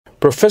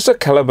Professor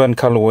Chalapan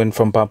Kaluwin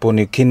from Papua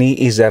New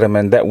Guinea is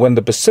adamant that when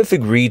the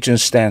Pacific region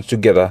stands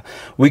together,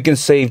 we can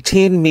save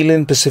 10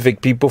 million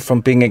Pacific people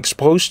from being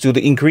exposed to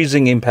the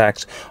increasing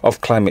impacts of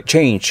climate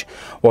change.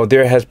 While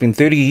there has been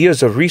 30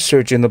 years of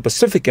research in the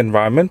Pacific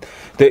environment,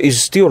 there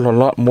is still a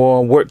lot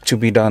more work to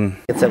be done.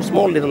 It's a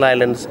small little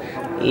islands,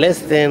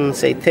 less than,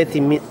 say,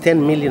 10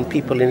 million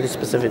people in this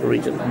Pacific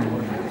region.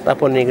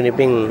 Papua New Guinea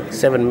being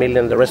 7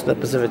 million, the rest of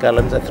the Pacific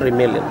Islands are 3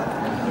 million.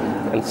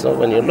 And so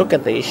when you look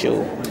at the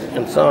issue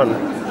and so on,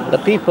 the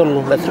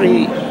people,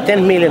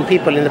 10 million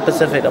people in the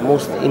Pacific are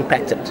most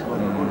impacted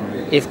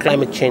if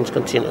climate change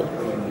continues.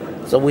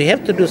 So we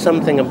have to do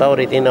something about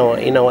it in our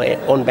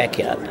own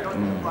backyard.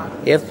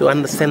 You have to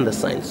understand the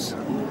science.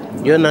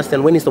 You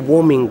understand when is the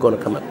warming going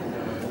to come up?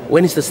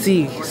 When is the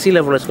sea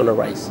level is going to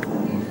rise?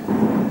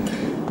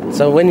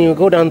 So when you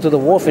go down to the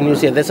wharf and you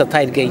see there's a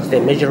tide gauge,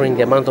 they're measuring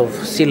the amount of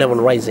sea level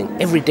rising.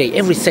 Every day,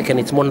 every second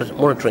it's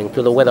monitoring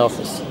to the weather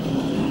office.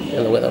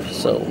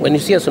 So when you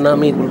see a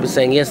tsunami, it will be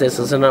saying, yes, there's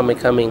a tsunami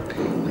coming,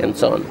 and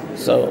so on.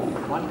 So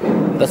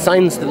the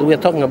science that we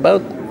are talking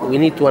about, we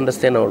need to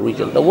understand our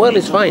region. The world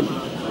is fine.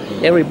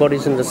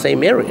 Everybody's in the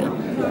same area.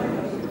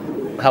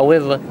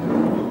 However,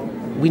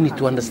 we need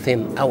to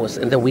understand ours,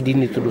 and then we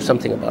need to do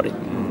something about it.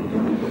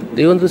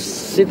 Do you want to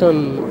sit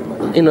on,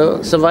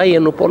 Savai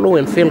and Upolu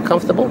and feel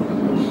comfortable?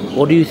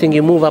 Or do you think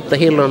you move up the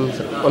hill on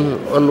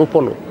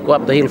Upolu, go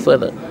up the hill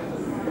further?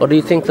 Or do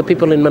you think the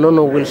people in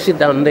Manono will sit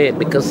down there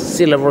because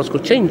sea levels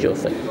could change your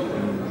effect?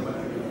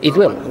 It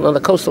will. Now, the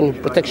coastal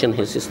protection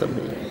system.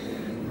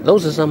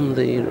 Those are some of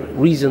the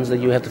reasons that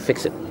you have to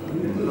fix it.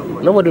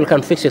 Nobody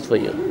can fix it for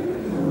you.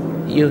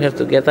 You have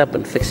to get up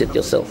and fix it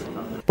yourself.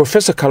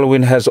 Professor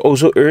Kaluwin has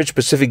also urged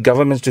Pacific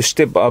governments to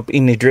step up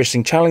in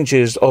addressing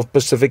challenges of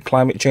Pacific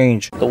climate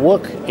change. The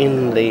work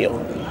in the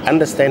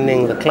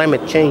understanding the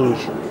climate change,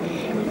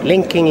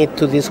 linking it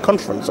to this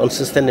conference on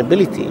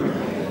sustainability,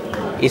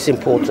 is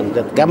important.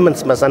 That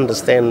governments must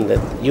understand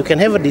that you can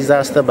have a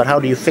disaster, but how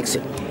do you fix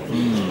it?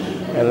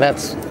 And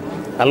that's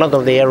a lot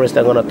of the areas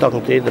that I'm going to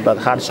talk to you about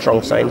hard,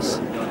 strong science.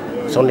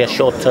 It's only a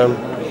short term.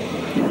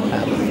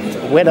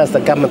 Where does the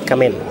government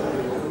come in?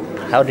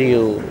 How do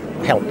you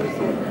help?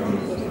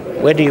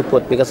 Where do you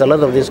put? Because a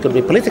lot of this could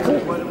be political,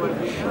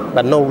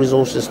 but no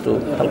resources to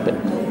help it.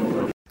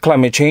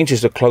 Climate change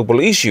is a global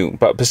issue,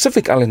 but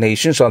Pacific Island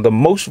nations are the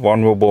most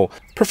vulnerable.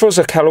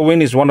 Professor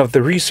Kaluwin is one of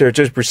the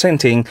researchers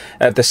presenting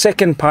at the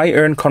second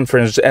Pi-Earn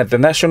Conference at the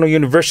National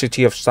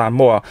University of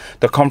Samoa.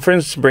 The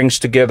conference brings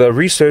together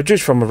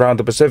researchers from around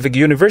the Pacific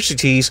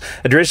universities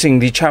addressing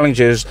the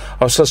challenges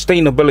of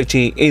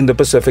sustainability in the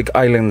Pacific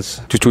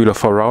Islands. Tutuila,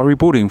 farao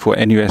reporting for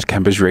NUS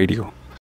Campus Radio.